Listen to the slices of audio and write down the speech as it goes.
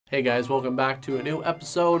Hey guys, welcome back to a new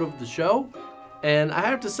episode of the show. And I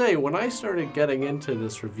have to say, when I started getting into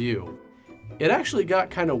this review, it actually got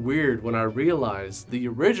kind of weird when I realized the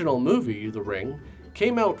original movie, The Ring,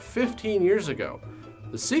 came out 15 years ago.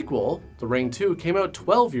 The sequel, The Ring 2, came out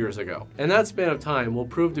 12 years ago. And that span of time will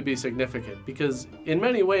prove to be significant because in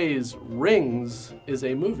many ways, Rings is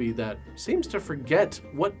a movie that seems to forget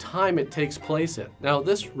what time it takes place in. Now,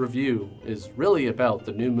 this review is really about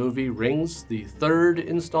the new movie Rings, the third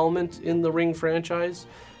installment in the Ring franchise.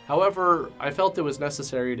 However, I felt it was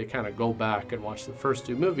necessary to kind of go back and watch the first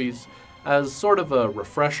two movies as sort of a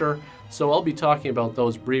refresher, so I'll be talking about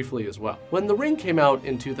those briefly as well. When The Ring came out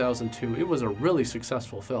in 2002, it was a really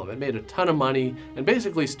successful film. It made a ton of money and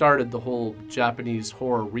basically started the whole Japanese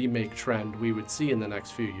horror remake trend we would see in the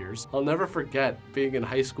next few years. I'll never forget being in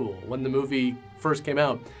high school when the movie first came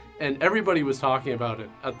out and everybody was talking about it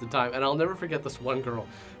at the time, and I'll never forget this one girl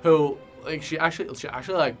who, she actually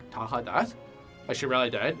like talked like that. Like she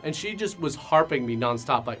really did. And she just was harping me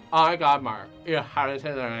nonstop like, oh my god, Mark, you haven't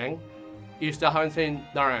seen The Ring? You still haven't seen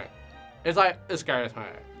The Ring? It's like the scariest movie.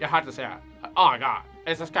 You have to see it. Oh my god,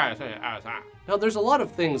 it's the scariest movie I've ever seen. Now there's a lot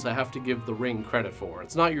of things I have to give The Ring credit for.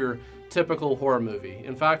 It's not your typical horror movie.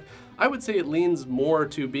 In fact, I would say it leans more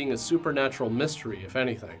to being a supernatural mystery, if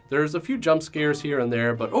anything. There's a few jump scares here and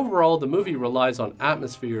there, but overall the movie relies on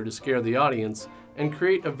atmosphere to scare the audience and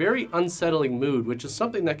create a very unsettling mood, which is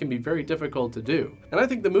something that can be very difficult to do. And I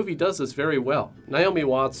think the movie does this very well. Naomi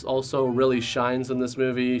Watts also really shines in this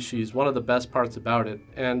movie. She's one of the best parts about it.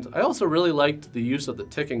 And I also really liked the use of the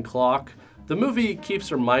ticking clock. The movie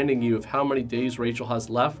keeps reminding you of how many days Rachel has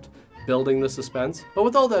left, building the suspense. But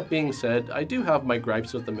with all that being said, I do have my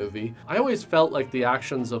gripes with the movie. I always felt like the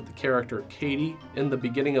actions of the character Katie in the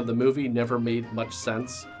beginning of the movie never made much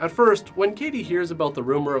sense. At first, when Katie hears about the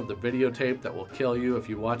rumor of the videotape that will kill you if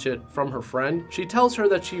you watch it from her friend, she tells her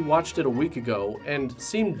that she watched it a week ago and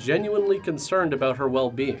seemed genuinely concerned about her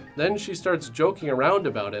well-being. Then she starts joking around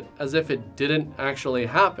about it as if it didn't actually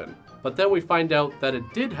happen. But then we find out that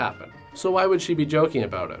it did happen. So why would she be joking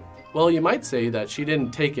about it? Well, you might say that she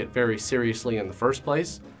didn't take it very seriously in the first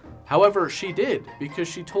place. However, she did, because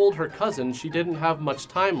she told her cousin she didn't have much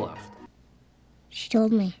time left. She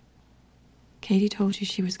told me. Katie told you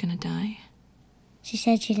she was gonna die? She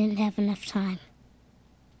said she didn't have enough time.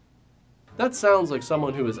 That sounds like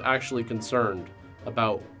someone who is actually concerned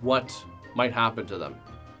about what might happen to them,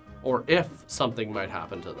 or if something might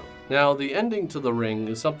happen to them. Now, the ending to The Ring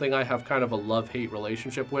is something I have kind of a love-hate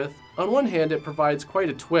relationship with. On one hand, it provides quite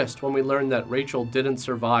a twist when we learn that Rachel didn't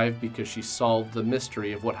survive because she solved the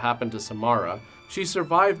mystery of what happened to Samara. She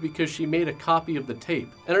survived because she made a copy of the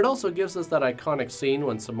tape. And it also gives us that iconic scene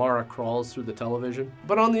when Samara crawls through the television.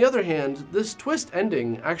 But on the other hand, this twist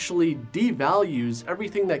ending actually devalues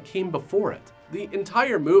everything that came before it. The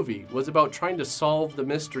entire movie was about trying to solve the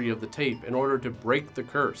mystery of the tape in order to break the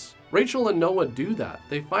curse. Rachel and Noah do that.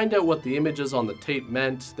 They find out what the images on the tape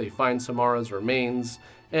meant, they find Samara's remains,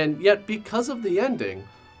 and yet because of the ending,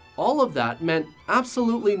 all of that meant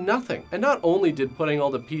absolutely nothing. And not only did putting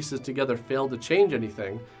all the pieces together fail to change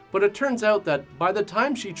anything, but it turns out that by the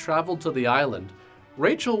time she traveled to the island,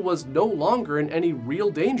 Rachel was no longer in any real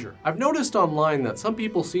danger. I've noticed online that some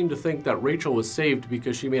people seem to think that Rachel was saved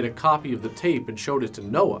because she made a copy of the tape and showed it to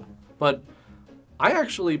Noah. But I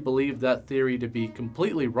actually believe that theory to be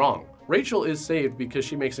completely wrong. Rachel is saved because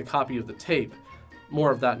she makes a copy of the tape. More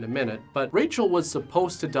of that in a minute. But Rachel was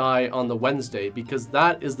supposed to die on the Wednesday because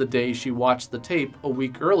that is the day she watched the tape a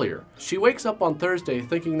week earlier. She wakes up on Thursday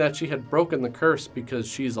thinking that she had broken the curse because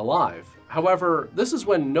she's alive. However, this is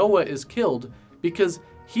when Noah is killed because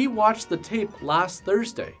he watched the tape last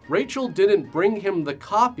Thursday. Rachel didn't bring him the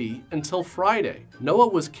copy until Friday. Noah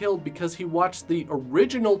was killed because he watched the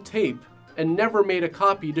original tape and never made a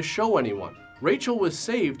copy to show anyone. Rachel was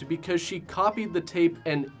saved because she copied the tape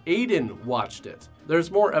and Aiden watched it. There's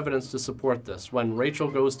more evidence to support this when Rachel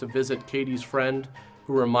goes to visit Katie's friend,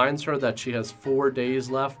 who reminds her that she has 4 days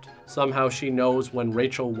left. Somehow she knows when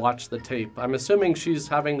Rachel watched the tape. I'm assuming she's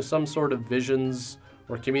having some sort of visions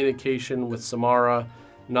or communication with Samara.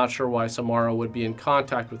 Not sure why Samara would be in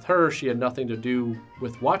contact with her. She had nothing to do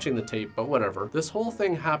with watching the tape, but whatever. This whole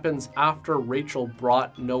thing happens after Rachel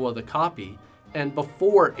brought Noah the copy and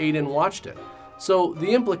before Aiden watched it. So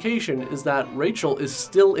the implication is that Rachel is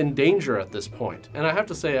still in danger at this point. And I have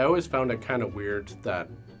to say, I always found it kind of weird that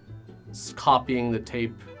copying the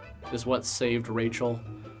tape is what saved Rachel,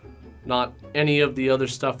 not any of the other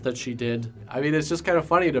stuff that she did. I mean, it's just kind of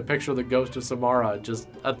funny to picture the ghost of Samara just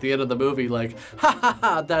at the end of the movie like, ha ha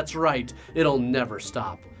ha, that's right, it'll never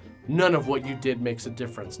stop. None of what you did makes a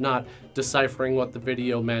difference. Not deciphering what the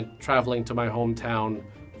video meant, traveling to my hometown,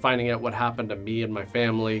 finding out what happened to me and my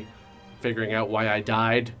family, figuring out why I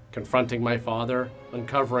died, confronting my father,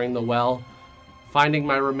 uncovering the well, finding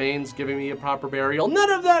my remains, giving me a proper burial.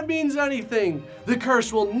 None of that means anything! The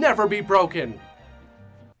curse will never be broken!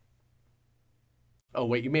 Oh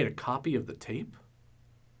wait, you made a copy of the tape?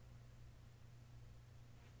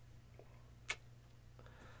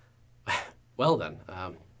 Well then,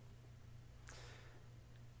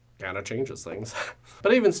 kinda changes things.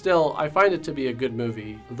 But even still, I find it to be a good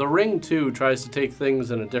movie. The Ring 2 tries to take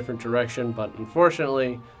things in a different direction, but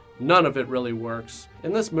unfortunately, none of it really works.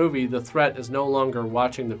 In this movie, the threat is no longer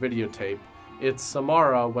watching the videotape. It's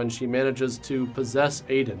Samara when she manages to possess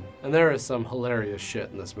Aiden. And there is some hilarious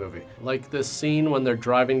shit in this movie. Like this scene when they're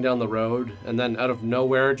driving down the road and then out of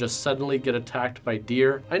nowhere just suddenly get attacked by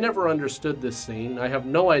deer. I never understood this scene. I have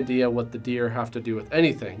no idea what the deer have to do with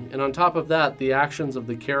anything. And on top of that, the actions of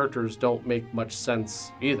the characters don't make much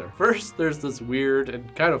sense either. First, there's this weird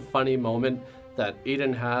and kind of funny moment that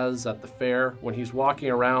Aiden has at the fair when he's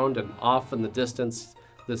walking around and off in the distance,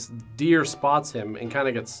 this deer spots him and kind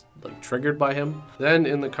of gets like triggered by him. Then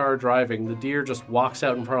in the car driving, the deer just walks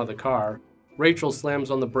out in front of the car. Rachel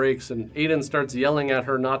slams on the brakes and Aiden starts yelling at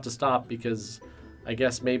her not to stop because I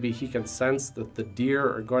guess maybe he can sense that the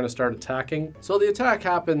deer are going to start attacking. So the attack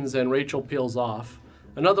happens and Rachel peels off.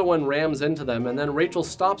 Another one rams into them and then Rachel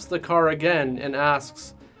stops the car again and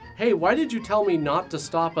asks, "Hey, why did you tell me not to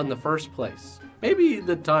stop in the first place?" Maybe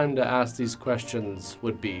the time to ask these questions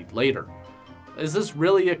would be later. Is this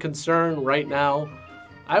really a concern right now?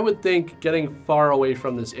 I would think getting far away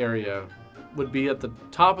from this area would be at the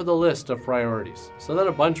top of the list of priorities. So then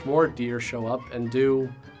a bunch more deer show up and do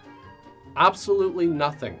absolutely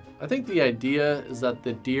nothing. I think the idea is that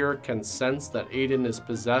the deer can sense that Aiden is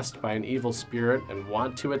possessed by an evil spirit and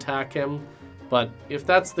want to attack him. But if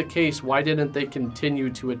that's the case, why didn't they continue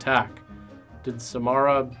to attack? Did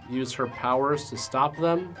Samara use her powers to stop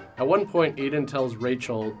them? At one point, Aiden tells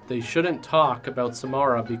Rachel they shouldn't talk about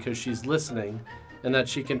Samara because she's listening and that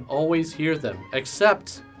she can always hear them,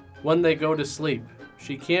 except when they go to sleep.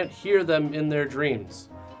 She can't hear them in their dreams.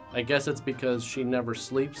 I guess it's because she never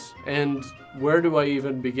sleeps. And where do I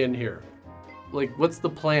even begin here? Like, what's the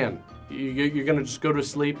plan? You're gonna just go to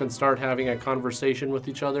sleep and start having a conversation with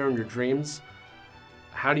each other in your dreams?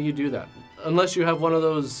 How do you do that? Unless you have one of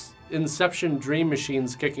those Inception dream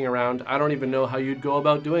machines kicking around, I don't even know how you'd go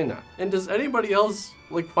about doing that. And does anybody else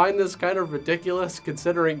find this kind of ridiculous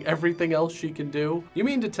considering everything else she can do? You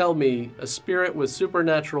mean to tell me a spirit with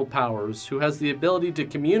supernatural powers who has the ability to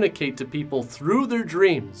communicate to people through their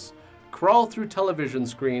dreams, crawl through television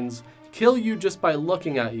screens, kill you just by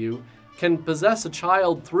looking at you, can possess a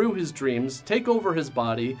child through his dreams, take over his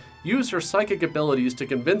body, use her psychic abilities to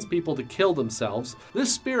convince people to kill themselves?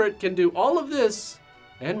 This spirit can do all of this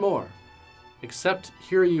and more, except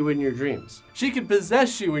hear you in your dreams. She can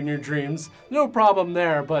possess you in your dreams, no problem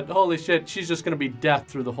there, but holy shit, she's just gonna be death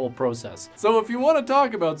through the whole process. So if you wanna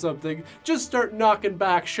talk about something, just start knocking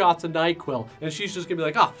back shots of NyQuil, and she's just gonna be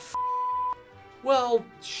like, ah, well,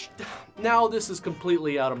 now this is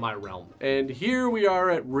completely out of my realm. And here we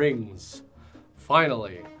are at Rings,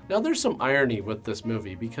 finally. Now there's some irony with this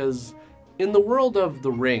movie because in the world of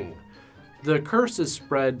The Ring, the curse is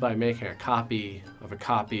spread by making a copy of the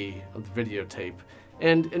videotape.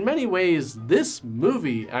 And in many ways, this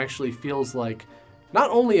movie actually feels like not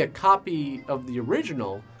only a copy of the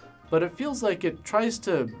original, but it feels like it tries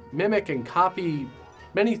to mimic and copy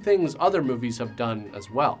many things other movies have done as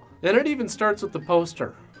well. And it even starts with the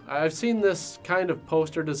poster. I've seen this kind of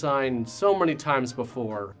poster design so many times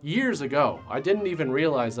before. Years ago, I didn't even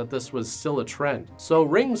realize that this was still a trend. So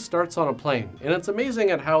Rings starts on a plane, and it's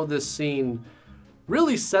amazing at how this scene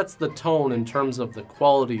really sets the tone in terms of the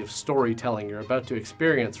quality of storytelling you're about to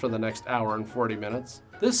experience for the next hour and 40 minutes.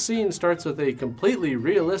 This scene starts with a completely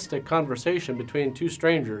realistic conversation between two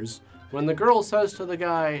strangers when the girl says to the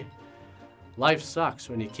guy, "Life sucks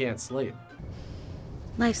when you can't sleep."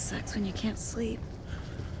 Life sucks when you can't sleep.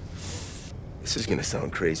 This is gonna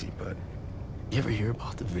sound crazy, but you ever hear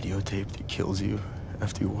about the videotape that kills you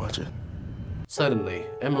after you watch it? Suddenly,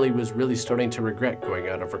 Emily was really starting to regret going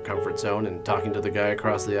out of her comfort zone and talking to the guy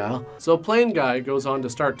across the aisle. So Plane Guy goes on to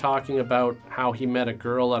start talking about how he met a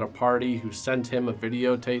girl at a party who sent him a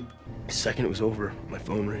videotape. The second it was over, my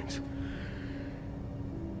phone rings.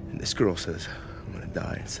 And this girl says, "I'm gonna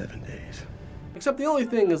die in 7 days." Except the only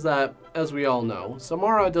thing is that, as we all know,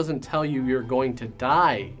 Samara doesn't tell you you're going to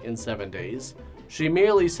die in 7 days. She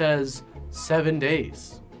merely says, 7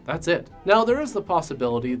 days. That's it. Now, there is the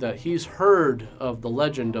possibility that he's heard of the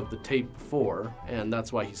legend of the tape before, and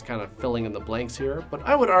that's why he's kind of filling in the blanks here, but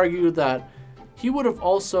I would argue that he would have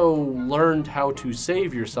also learned how to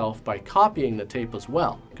save yourself by copying the tape as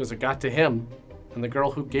well, because it got to him, and the girl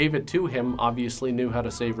who gave it to him obviously knew how to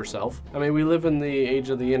save herself. I mean, we live in the age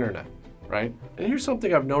of the internet, right? And here's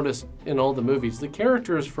something I've noticed in all the movies. The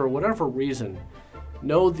characters, for whatever reason,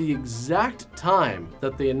 know the exact time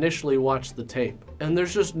that they initially watched the tape. And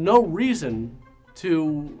there's just no reason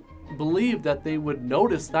to believe that they would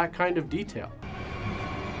notice that kind of detail.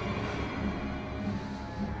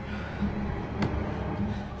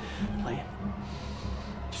 Play it.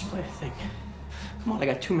 Just play the thing. Come on, I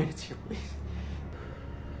got 2 minutes here, please.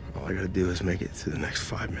 All I gotta do is make it to the next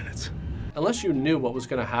 5 minutes. Unless you knew what was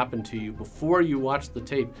going to happen to you before you watched the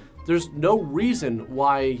tape, there's no reason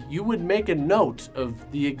why you would make a note of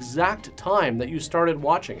the exact time that you started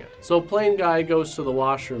watching it. So Plain Guy goes to the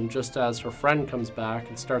washroom just as her friend comes back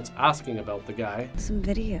and starts asking about the guy. Some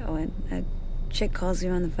video, and a chick calls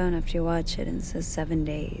you on the phone after you watch it and says 7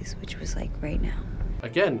 days, which was like right now.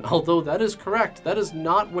 Again, although that is correct, that is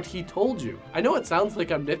not what he told you. I know it sounds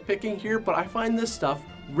like I'm nitpicking here, but I find this stuff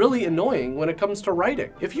really annoying when it comes to writing.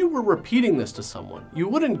 If you were repeating this to someone, you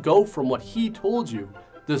wouldn't go from what he told you,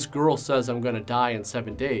 this girl says I'm gonna die in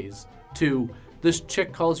 7 days, to this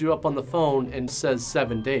chick calls you up on the phone and says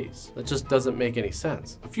 7 days. That just doesn't make any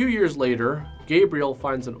sense. A few years later, Gabriel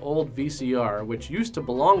finds an old VCR which used to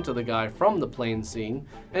belong to the guy from the plane scene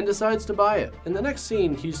and decides to buy it. In the next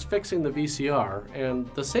scene, he's fixing the VCR and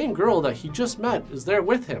the same girl that he just met is there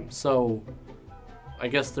with him. So I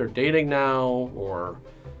guess they're dating now or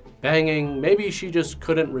banging. Maybe she just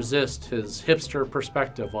couldn't resist his hipster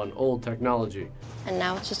perspective on old technology. And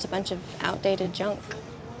now it's just a bunch of outdated junk.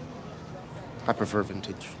 I prefer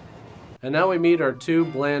vintage. And now we meet our two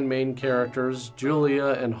bland main characters, Julia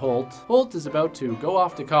and Holt. Holt is about to go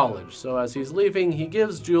off to college, so as he's leaving, he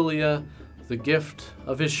gives Julia the gift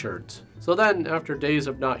of his shirt. So then, after days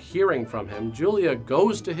of not hearing from him, Julia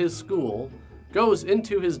goes to his school, goes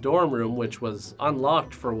into his dorm room, which was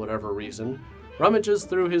unlocked for whatever reason, rummages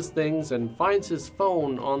through his things and finds his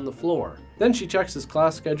phone on the floor. Then she checks his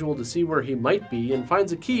class schedule to see where he might be and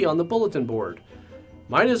finds a key on the bulletin board.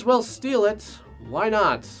 Might as well steal it. Why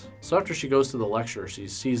not? So after she goes to the lecture, she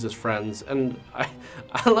sees his friends, and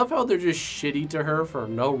I love how they're just shitty to her for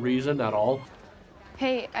no reason at all.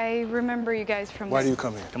 Hey, I remember you guys from... Why do you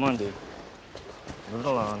come here? Come on, dude. Move it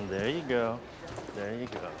along. There you go. There you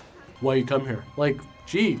go. Why you come here? Like,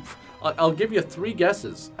 gee, I'll give you 3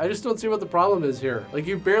 guesses. I just don't see what the problem is here. Like,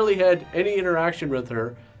 you barely had any interaction with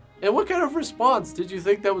her. And what kind of response did you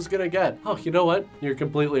think that was gonna get? Oh, you know what? You're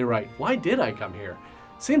completely right. Why did I come here?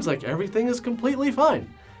 Seems like everything is completely fine.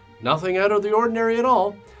 Nothing out of the ordinary at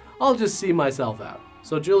all. I'll just see myself out.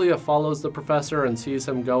 So Julia follows the professor and sees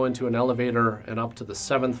him go into an elevator and up to the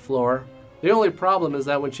 7th floor. The only problem is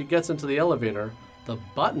that when she gets into the elevator, the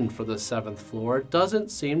button for the 7th floor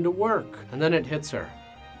doesn't seem to work. And then it hits her.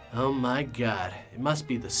 Oh my god, it must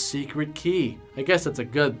be the secret key. I guess it's a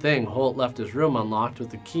good thing Holt left his room unlocked with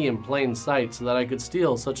the key in plain sight so that I could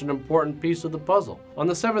steal such an important piece of the puzzle. On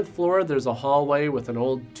the 7th floor, there's a hallway with an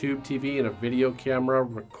old tube TV and a video camera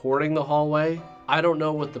recording the hallway. I don't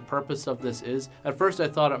know what the purpose of this is. At first I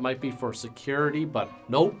thought it might be for security, but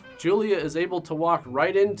nope. Julia is able to walk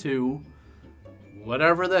right into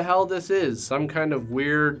whatever the hell this is, some kind of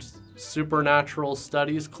weird supernatural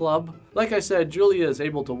studies club. Like I said, Julia is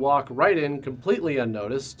able to walk right in completely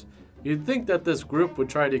unnoticed. You'd think that this group would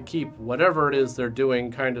try to keep whatever it is they're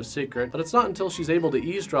doing kind of secret, but it's not until she's able to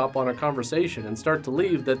eavesdrop on a conversation and start to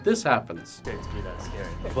leave that this happens. It's be that scary,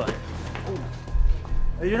 but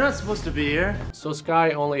you're not supposed to be here. So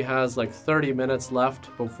Skye only has like 30 minutes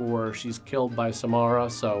left before she's killed by Samara,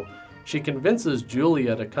 so she convinces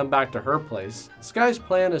Julia to come back to her place. Skye's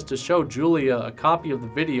plan is to show Julia a copy of the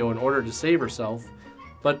video in order to save herself,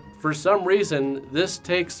 but for some reason, this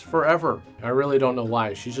takes forever. I really don't know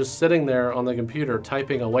why. She's just sitting there on the computer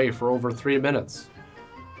typing away for over 3 minutes.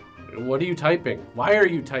 What are you typing? Why are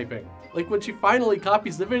you typing? Like when she finally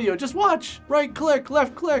copies the video, just watch, right click,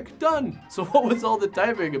 left click, done. So what was all the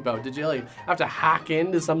typing about? Did you like have to hack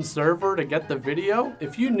into some server to get the video?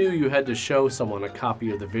 If you knew you had to show someone a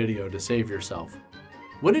copy of the video to save yourself,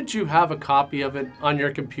 wouldn't you have a copy of it on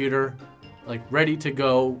your computer, like ready to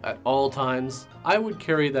go at all times? I would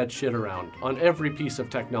carry that shit around on every piece of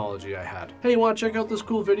technology I had. Hey, you wanna check out this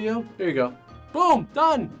cool video? Here you go. Boom,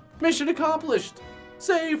 done, mission accomplished,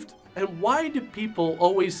 saved. And why do people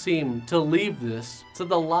always seem to leave this to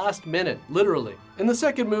the last minute, literally? In the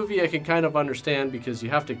second movie, I can kind of understand because you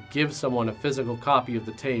have to give someone a physical copy of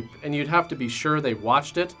the tape and you'd have to be sure they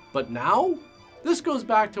watched it. But now? This goes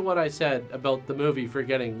back to what I said about the movie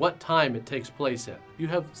forgetting what time it takes place in. You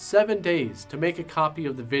have 7 days to make a copy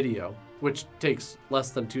of the video which takes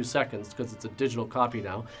less than 2 seconds because it's a digital copy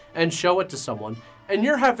now, and show it to someone, and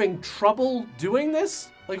you're having trouble doing this?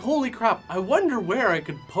 Like, holy crap, I wonder where I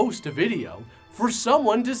could post a video for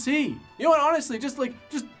someone to see. You know what, honestly, just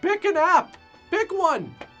pick an app. Pick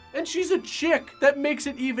one. And she's a chick. That makes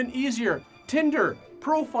it even easier. Tinder,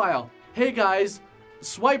 profile. Hey guys,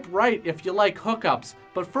 swipe right if you like hookups,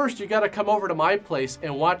 but first you gotta come over to my place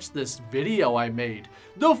and watch this video I made.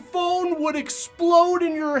 The phone would explode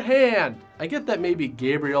in your hand. I get that maybe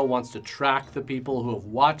Gabriel wants to track the people who have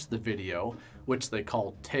watched the video, which they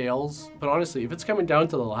call tails, but honestly, if it's coming down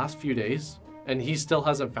to the last few days, and he still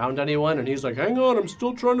hasn't found anyone, and he's like, hang on, I'm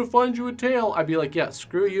still trying to find you a tail, I'd be like, yeah,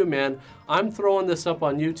 screw you, man. I'm throwing this up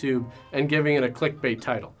on YouTube and giving it a clickbait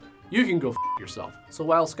title. You can go f yourself. So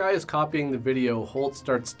while Skye is copying the video, Holt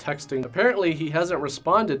starts texting. Apparently he hasn't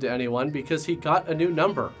responded to anyone because he got a new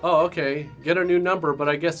number. Oh, okay, get a new number, but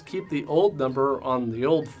I guess keep the old number on the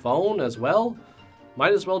old phone as well?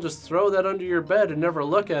 Might as well just throw that under your bed and never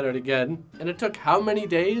look at it again. And it took how many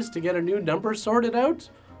days to get a new number sorted out?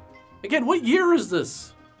 Again, what year is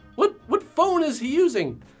this? What phone is he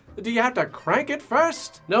using? Do you have to crank it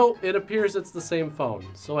first? No, it appears it's the same phone.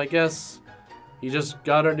 So I guess he just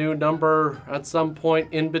got a new number at some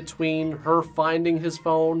point in between her finding his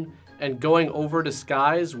phone and going over to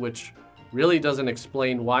Skye's, which really doesn't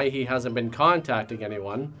explain why he hasn't been contacting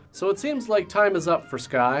anyone. So it seems like time is up for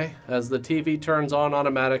Skye as the TV turns on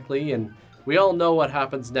automatically, and we all know what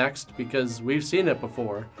happens next because we've seen it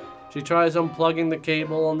before. She tries unplugging the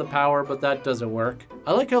cable on the power, but that doesn't work.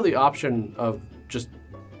 I like how the option of just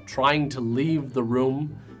trying to leave the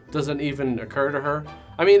room doesn't even occur to her.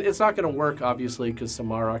 I mean, it's not gonna work, obviously, because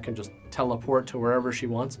Samara can just teleport to wherever she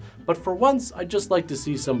wants, but for once, I'd just like to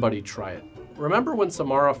see somebody try it. Remember when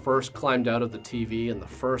Samara first climbed out of the TV in the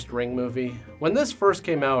first Ring movie? When this first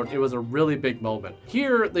came out, it was a really big moment.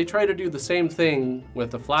 Here, they try to do the same thing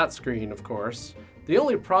with the flat screen, of course. The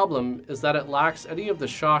only problem is that it lacks any of the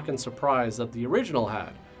shock and surprise that the original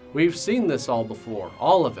had. We've seen this all before,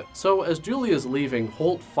 all of it. So as Julia's leaving,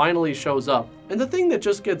 Holt finally shows up, and the thing that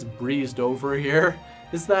just gets breezed over here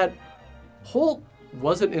is that Holt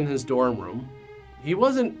wasn't in his dorm room, he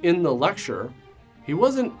wasn't in the lecture, he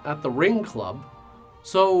wasn't at the Ring Club,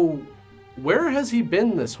 so where has he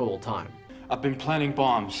been this whole time? I've been planting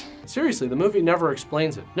bombs. Seriously, the movie never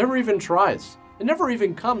explains it, never even tries. It never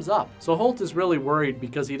even comes up. So Holt is really worried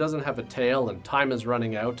because he doesn't have a tail and time is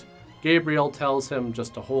running out. Gabriel tells him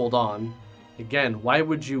just to hold on. Again, why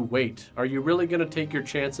would you wait? Are you really gonna take your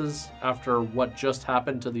chances after what just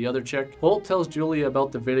happened to the other chick? Holt tells Julia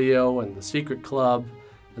about the video and the secret club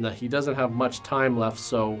and that he doesn't have much time left,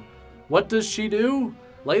 so what does she do?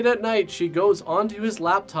 Late at night, she goes onto his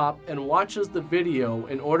laptop and watches the video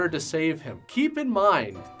in order to save him. Keep in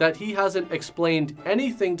mind that he hasn't explained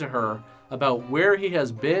anything to her about where he has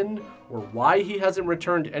been or why he hasn't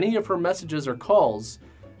returned any of her messages or calls,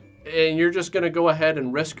 and you're just gonna go ahead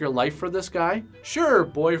and risk your life for this guy? Sure,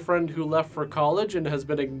 boyfriend who left for college and has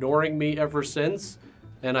been ignoring me ever since,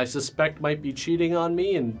 and I suspect might be cheating on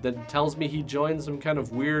me and then tells me he joined some kind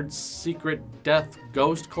of weird secret death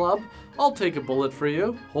ghost club. I'll take a bullet for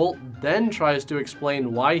you. Holt then tries to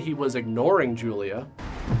explain why he was ignoring Julia.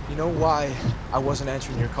 You know why I wasn't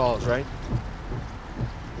answering your calls, right?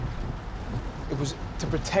 It was to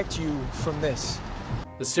protect you from this.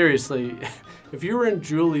 But seriously, if you were in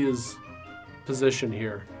Julia's position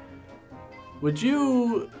here, would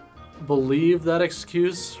you believe that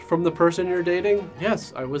excuse from the person you're dating?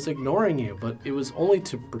 Yes, I was ignoring you, but it was only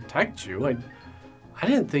to protect you. I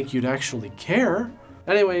didn't think you'd actually care.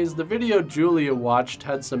 Anyways, the video Julia watched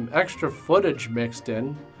had some extra footage mixed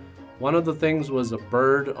in. One of the things was a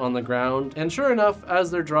bird on the ground, and sure enough, as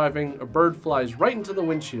they're driving, a bird flies right into the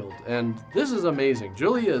windshield, and this is amazing.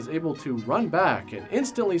 Julia is able to run back and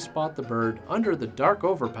instantly spot the bird under the dark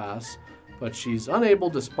overpass, but she's unable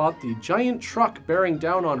to spot the giant truck bearing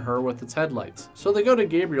down on her with its headlights. So they go to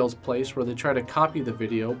Gabriel's place where they try to copy the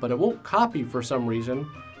video, but it won't copy for some reason.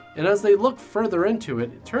 And as they look further into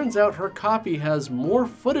it, it turns out her copy has more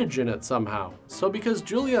footage in it somehow. So because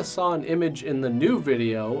Julia saw an image in the new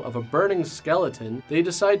video of a burning skeleton, they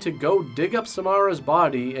decide to go dig up Samara's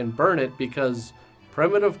body and burn it because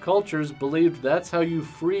primitive cultures believed that's how you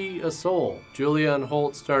free a soul. Julia and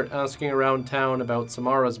Holt start asking around town about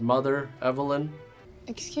Samara's mother, Evelyn.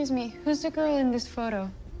 Excuse me, who's the girl in this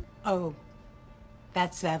photo? Oh,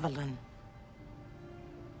 that's Evelyn.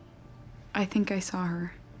 I think I saw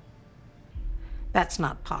her. That's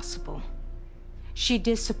not possible. She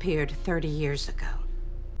disappeared 30 years ago.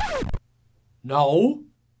 No?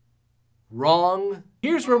 Wrong.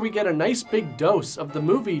 Here's where we get a nice big dose of the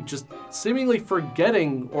movie just seemingly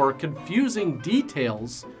forgetting or confusing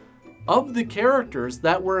details of the characters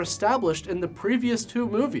that were established in the previous two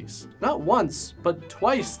movies. Not once, but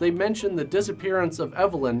twice they mention the disappearance of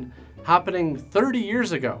Evelyn happening 30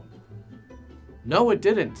 years ago. No, it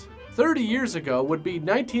didn't. 30 years ago would be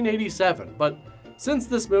 1987, but since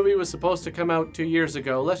this movie was supposed to come out 2 years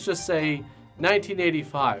ago, let's just say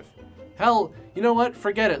 1985. Hell, you know what?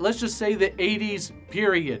 Forget it. Let's just say the 80s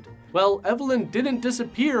period. Well, Evelyn didn't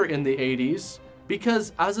disappear in the 80s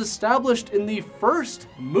because, as established in the first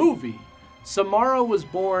movie, Samara was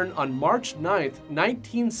born on March 9th,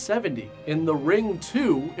 1970. In The Ring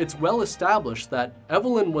 2, it's well established that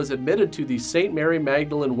Evelyn was admitted to the St. Mary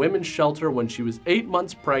Magdalene Women's Shelter when she was 8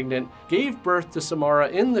 months pregnant, gave birth to Samara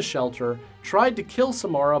in the shelter, tried to kill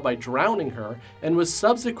Samara by drowning her, and was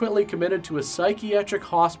subsequently committed to a psychiatric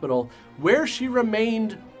hospital where she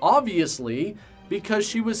remained, obviously, because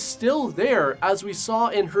she was still there, as we saw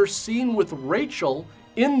in her scene with Rachel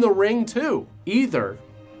in The Ring 2. Either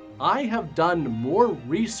I have done more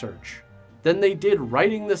research than they did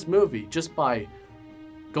writing this movie just by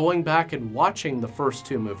going back and watching the first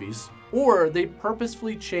two movies, or they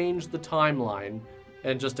purposefully changed the timeline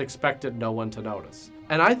and just expected no one to notice.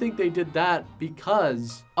 And I think they did that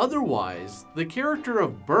because otherwise the character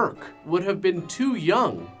of Burke would have been too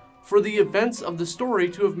young for the events of the story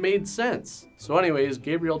to have made sense. So anyways,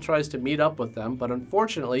 Gabriel tries to meet up with them, but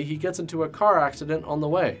unfortunately he gets into a car accident on the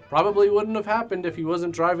way. Probably wouldn't have happened if he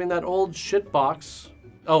wasn't driving that old shitbox.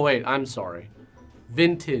 Oh wait, I'm sorry.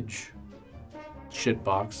 Vintage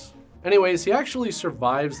shitbox. Anyways, he actually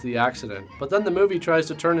survives the accident, but then the movie tries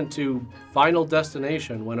to turn into Final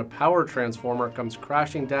Destination when a power transformer comes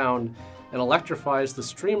crashing down and electrifies the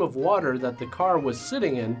stream of water that the car was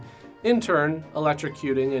sitting in turn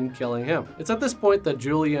electrocuting and killing him. It's at this point that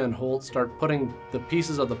Julia and Holt start putting the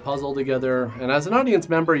pieces of the puzzle together, and as an audience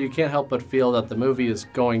member, you can't help but feel that the movie is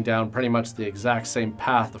going down pretty much the exact same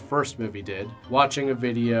path the first movie did. Watching a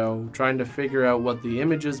video, trying to figure out what the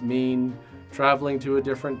images mean, traveling to a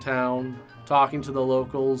different town, talking to the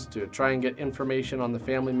locals to try and get information on the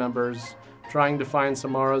family members, trying to find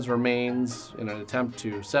Samara's remains in an attempt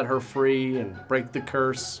to set her free and break the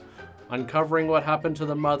curse, uncovering what happened to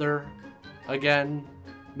the mother, again,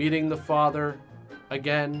 meeting the father,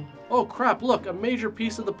 again. Oh crap, look, a major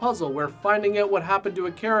piece of the puzzle where finding out what happened to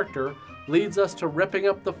a character leads us to ripping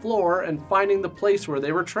up the floor and finding the place where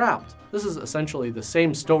they were trapped. This is essentially the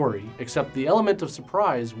same story, except the element of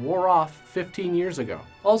surprise wore off 15 years ago.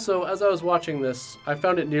 Also, as I was watching this, I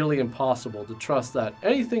found it nearly impossible to trust that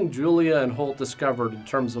anything Julia and Holt discovered in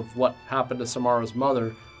terms of what happened to Samara's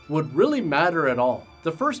mother would really matter at all.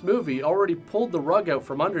 The first movie already pulled the rug out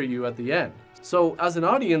from under you at the end. So as an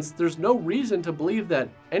audience, there's no reason to believe that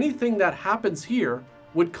anything that happens here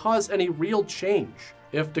would cause any real change.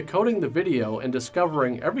 If decoding the video and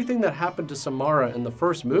discovering everything that happened to Samara in the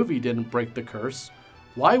first movie didn't break the curse,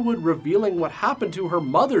 why would revealing what happened to her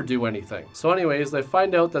mother do anything? So anyways, they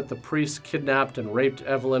find out that the priest kidnapped and raped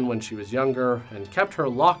Evelyn when she was younger and kept her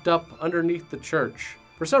locked up underneath the church.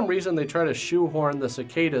 For some reason, they try to shoehorn the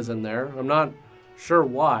cicadas in there. I'm not sure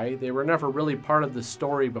why. They were never really part of the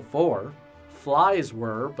story before. Flies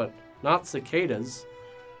were, but not cicadas.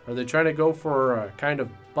 Are they trying to go for a kind of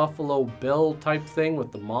Buffalo Bill type thing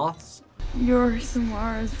with the moths? You're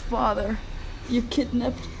Samara's father. You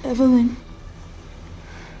kidnapped Evelyn.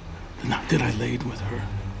 The night that I laid with her,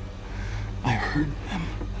 I heard them.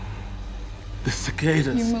 The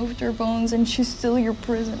cicadas. You moved her bones and she's still your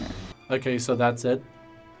prisoner. Okay, so that's it?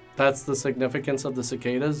 That's the significance of the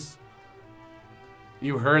cicadas?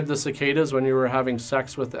 You heard the cicadas when you were having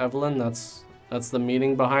sex with Evelyn? That's the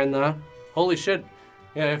meaning behind that? Holy shit.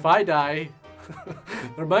 Yeah, if I die,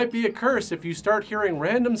 there might be a curse if you start hearing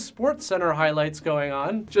random Sports Center highlights going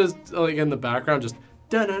on. Just like in the background, just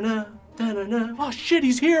da-na-na, da-na-na. Oh shit,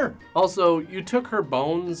 he's here! Also, you took her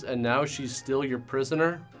bones and now she's still your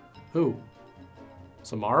prisoner? Who?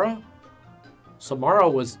 Samara? Samara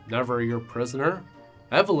was never your prisoner.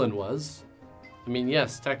 Evelyn was. I mean,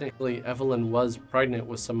 yes, technically Evelyn was pregnant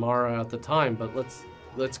with Samara at the time, but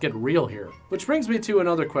let's get real here. Which brings me to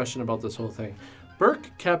another question about this whole thing.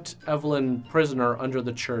 Burke kept Evelyn prisoner under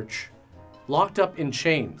the church, locked up in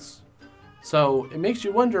chains. So it makes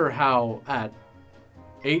you wonder how, at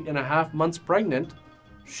 8.5 months pregnant,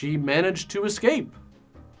 she managed to escape.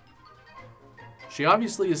 She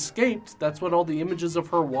obviously escaped. That's what all the images of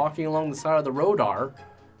her walking along the side of the road are.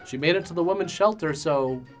 She made it to the women's shelter,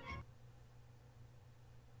 so...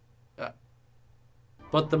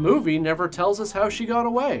 But the movie never tells us how she got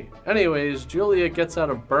away. Anyways, Julia gets out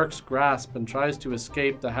of Burke's grasp and tries to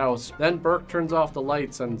escape the house. Then Burke turns off the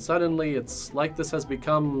lights and suddenly it's like this has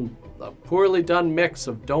become a poorly done mix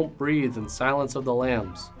of Don't Breathe and Silence of the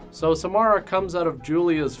Lambs. So Samara comes out of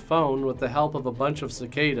Julia's phone with the help of a bunch of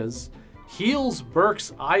cicadas, heals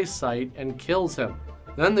Burke's eyesight and kills him.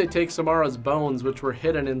 Then they take Samara's bones, which were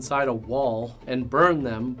hidden inside a wall, and burn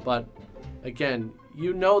them, but again,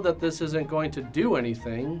 you know that this isn't going to do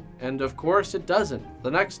anything, and of course it doesn't.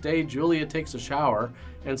 The next day, Julia takes a shower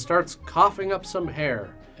and starts coughing up some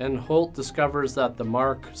hair, and Holt discovers that the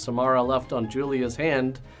mark Samara left on Julia's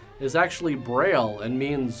hand is actually Braille and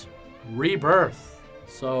means rebirth.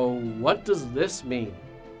 So what does this mean?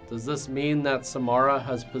 Does this mean that Samara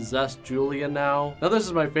has possessed Julia now? Now this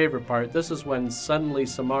is my favorite part. This is when suddenly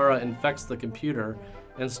Samara infects the computer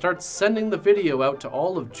and starts sending the video out to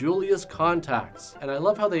all of Julia's contacts. And I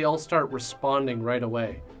love how they all start responding right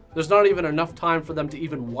away. There's not even enough time for them to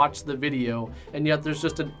even watch the video, and yet there's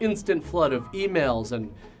just an instant flood of emails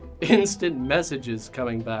and instant messages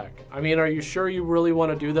coming back. I mean, are you sure you really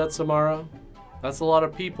want to do that, Samara? That's a lot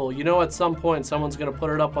of people. You know, at some point someone's gonna put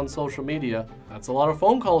it up on social media. That's a lot of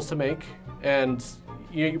phone calls to make, and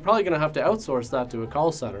you're probably gonna have to outsource that to a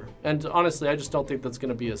call center. And honestly, I just don't think that's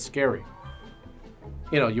gonna be as scary.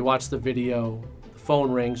 You know, you watch the video, the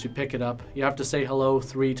phone rings, you pick it up, you have to say hello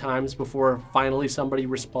 3 times before finally somebody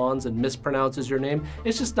responds and mispronounces your name.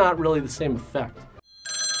 It's just not really the same effect.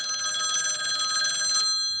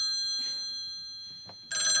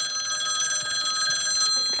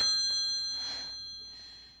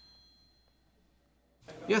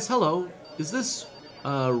 Yes, hello. Is this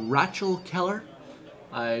Rachel Keller?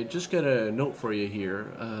 I just got a note for you here.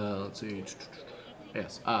 Let's see.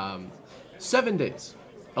 Yes. 7 days.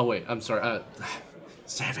 Oh wait, I'm sorry.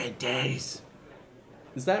 7 days.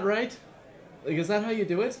 Is that right? Like, is that how you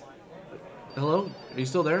do it? Hello? Are you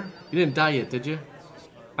still there? You didn't die yet, did you?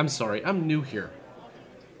 I'm sorry. I'm new here.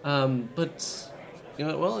 But you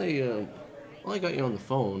know, while I got you on the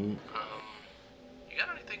phone. You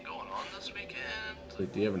got anything going on this weekend?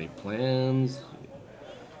 Like, do you have any plans?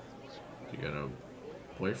 Do you got a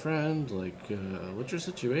boyfriend? Like, what's your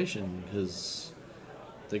situation? Because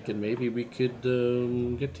thinking maybe we could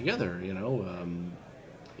get together, you know?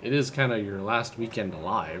 It is kind of your last weekend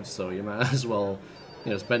alive, so you might as well,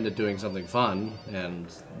 you know, spend it doing something fun, and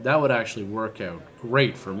that would actually work out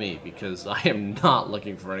great for me because I am not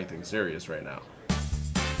looking for anything serious right now.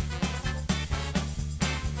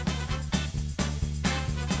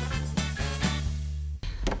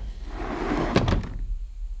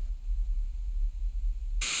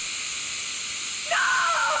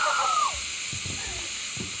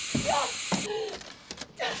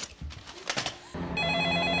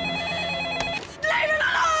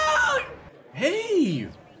 Hey,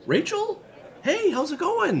 Rachel? Hey, how's it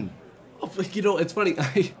going? Oh, you know, it's funny.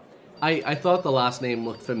 I thought the last name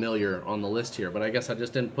looked familiar on the list here, but I guess I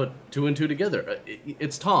just didn't put 2 and 2 together.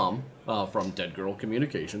 It's Tom from Dead Girl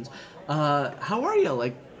Communications. How are you?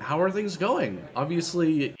 Like, how are things going?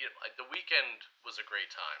 Obviously, you know, the weekend was a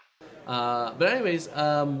great time. But anyways,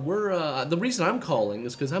 the reason I'm calling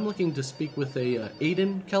is because I'm looking to speak with a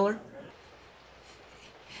Aiden Keller.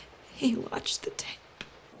 He watched the tape.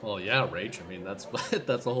 Well, yeah, Rach. I mean, that's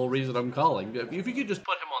that's the whole reason I'm calling. If you could just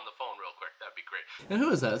put him on the phone real quick, that'd be great. And who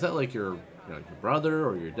is that? Is that like your brother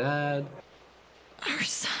or your dad? Our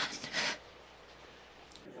son.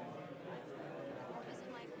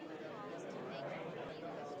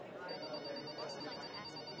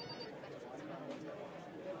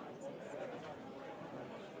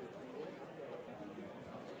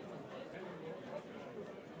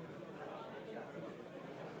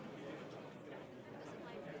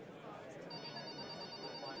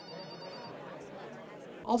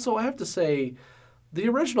 Also, I have to say, the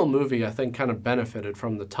original movie, I think, kind of benefited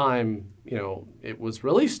from the time, you know, it was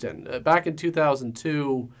released in. Back in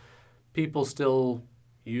 2002, people still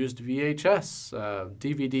used VHS.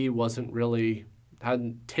 DVD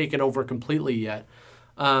hadn't taken over completely yet.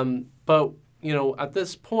 But, you know, at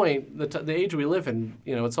this point, the age we live in,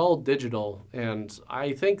 you know, it's all digital. And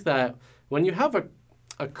I think that when you have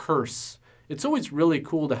a curse, it's always really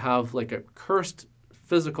cool to have, like, a cursed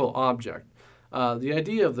physical object. The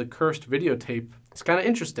idea of the cursed videotape is kind of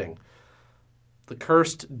interesting. The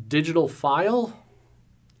cursed digital file,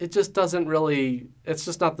 it just doesn't really, it's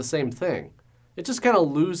just not the same thing. It just kind of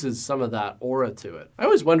loses some of that aura to it. I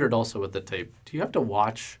always wondered also with the tape, do you have to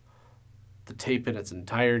watch the tape in its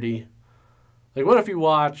entirety? Like, what if you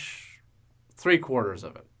watch 3/4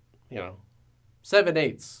 of it? You know,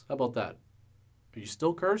 7/8, how about that? Are you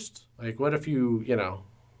still cursed? Like, what if you, you know,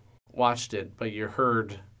 watched it, but you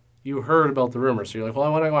heard about the rumor, so you're like, well, I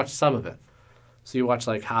want to watch some of it. So you watch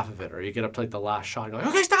like half of it, or you get up to like the last shot, and you're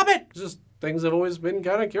like, okay, stop it! It's just things I've always been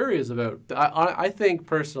kind of curious about. I think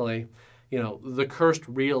personally, you know, the cursed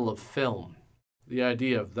reel of film, the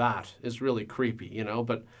idea of that is really creepy, you know,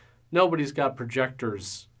 but nobody's got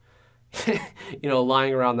projectors, you know,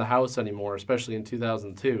 lying around the house anymore, especially in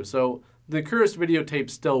 2002. So the cursed videotape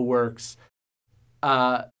still works.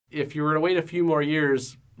 If you were to wait a few more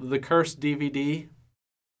years, the cursed DVD,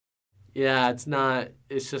 yeah,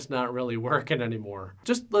 it's just not really working anymore.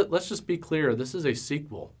 Let's just be clear, this is a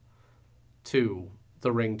sequel to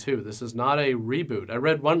The Ring 2. This is not a reboot. I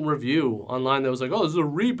read one review online that was like, oh, this is a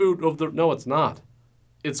reboot of the... No, it's not.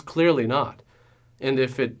 It's clearly not. And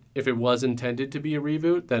if it was intended to be a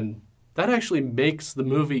reboot, then that actually makes the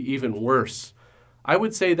movie even worse. I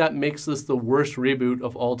would say that makes this the worst reboot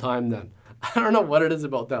of all time then. I don't know what it is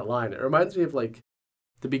about that line. It reminds me of like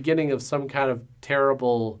the beginning of some kind of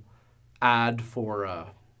terrible ad for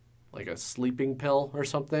like a sleeping pill or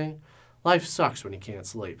something. Life sucks when you can't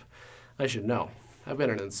sleep. I should know. I've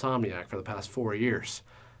been an insomniac for the past 4 years.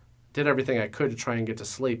 Did everything I could to try and get to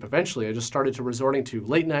sleep. Eventually, I just started to resorting to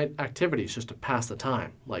late night activities just to pass the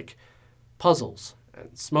time, like puzzles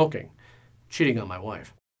and smoking, cheating on my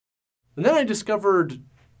wife. And then I discovered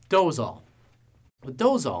Dozol. With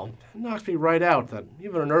Dozol, it knocked me right out that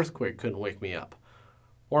even an earthquake couldn't wake me up,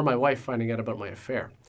 or my wife finding out about my affair.